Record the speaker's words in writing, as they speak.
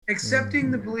accepting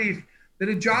the belief that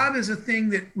a job is a thing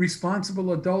that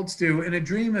responsible adults do and a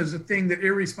dream is a thing that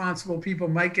irresponsible people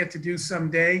might get to do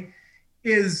someday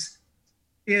is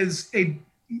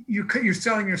you're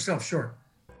selling yourself short.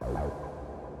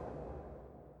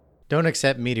 Don't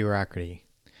accept mediocrity.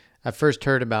 I first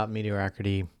heard about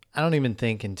mediocrity, I don't even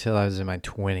think until I was in my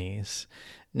 20s.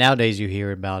 Nowadays, you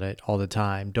hear about it all the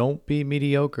time. Don't be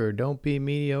mediocre. Don't be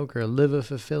mediocre. Live a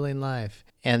fulfilling life.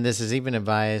 And this is even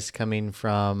advice coming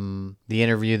from the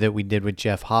interview that we did with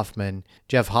Jeff Hoffman.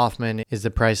 Jeff Hoffman is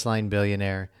the Priceline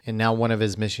billionaire. And now one of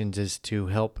his missions is to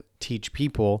help teach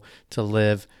people to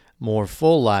live more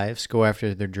full lives, go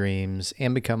after their dreams,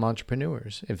 and become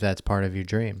entrepreneurs if that's part of your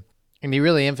dream. And he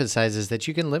really emphasizes that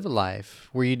you can live a life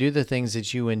where you do the things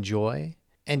that you enjoy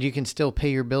and you can still pay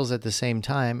your bills at the same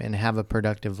time and have a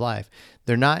productive life.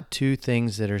 They're not two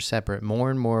things that are separate.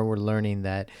 More and more we're learning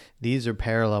that these are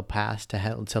parallel paths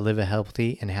to live a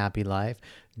healthy and happy life.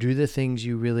 Do the things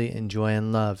you really enjoy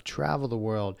and love. Travel the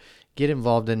world. Get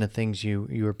involved in the things you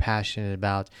are passionate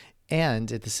about.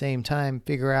 And at the same time,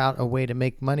 figure out a way to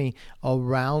make money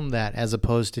around that as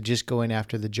opposed to just going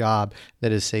after the job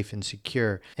that is safe and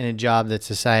secure and a job that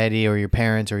society or your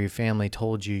parents or your family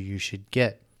told you should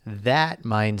get. That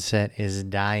mindset is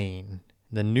dying.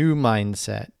 The new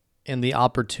mindset and the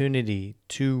opportunity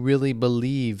to really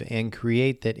believe and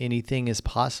create that anything is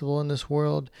possible in this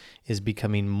world is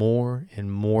becoming more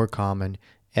and more common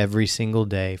every single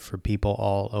day for people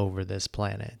all over this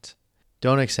planet.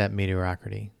 Don't accept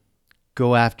mediocrity.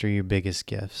 Go after your biggest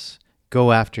gifts.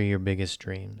 Go after your biggest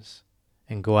dreams.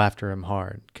 And go after them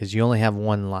hard because you only have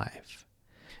one life.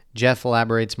 Jeff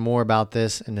elaborates more about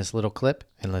this in this little clip,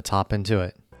 and let's hop into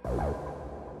it.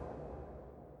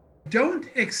 Don't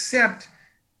accept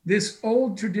this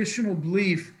old traditional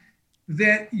belief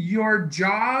that your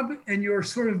job and your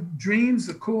sort of dreams,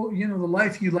 the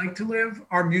life you like to live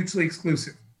are mutually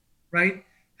exclusive, right?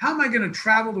 How am I going to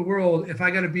travel the world if I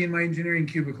got to be in my engineering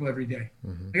cubicle every day?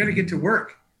 I got to get to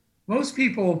work. Most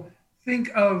people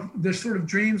think of the sort of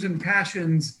dreams and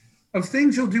passions of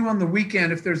things you'll do on the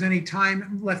weekend if there's any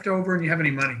time left over and you have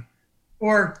any money,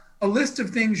 or a list of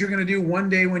things you're going to do one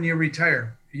day when you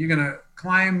retire. You're going to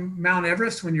climb Mount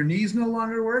Everest when your knees no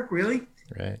longer work, really?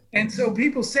 Right. And so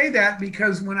people say that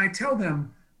because when I tell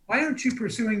them, why aren't you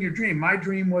pursuing your dream? My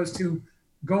dream was to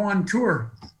go on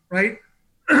tour, right?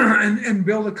 and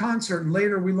build a concert. And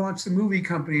later we launched the movie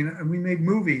company and we made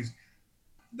movies.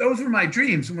 Those were my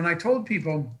dreams. And when I told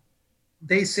people,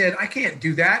 they said, I can't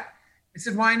do that. I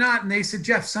said, why not? And they said,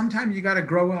 Jeff, sometime you got to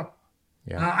grow up.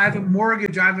 Yeah. I have a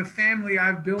mortgage, I have a family, I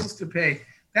have bills to pay.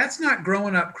 That's not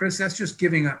growing up, Chris. That's just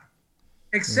giving up.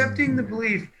 Accepting the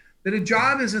belief that a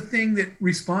job is a thing that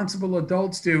responsible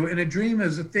adults do and a dream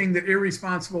is a thing that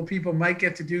irresponsible people might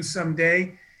get to do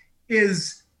someday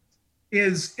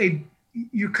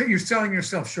you're selling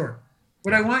yourself short.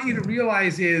 What I want you to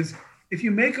realize is if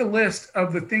you make a list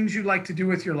of the things you'd like to do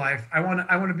with your life, I want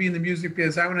to be in the music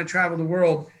biz, I want to travel the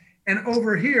world, and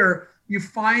over here you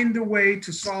find a way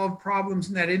to solve problems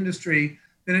in that industry,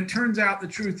 then it turns out the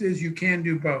truth is you can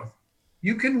do both.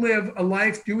 You can live a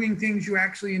life doing things you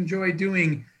actually enjoy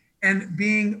doing and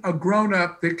being a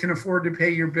grown-up that can afford to pay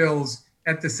your bills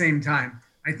at the same time.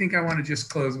 I think I want to just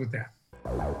close with that.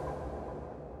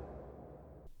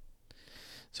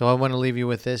 So I want to leave you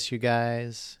with this, you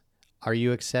guys. Are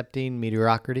you accepting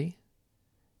mediocrity?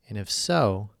 And if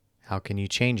so, how can you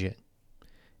change it?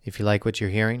 If you like what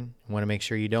you're hearing, want to make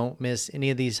sure you don't miss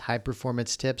any of these high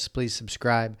performance tips, please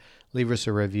subscribe, leave us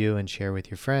a review, and share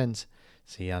with your friends.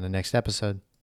 See you on the next episode.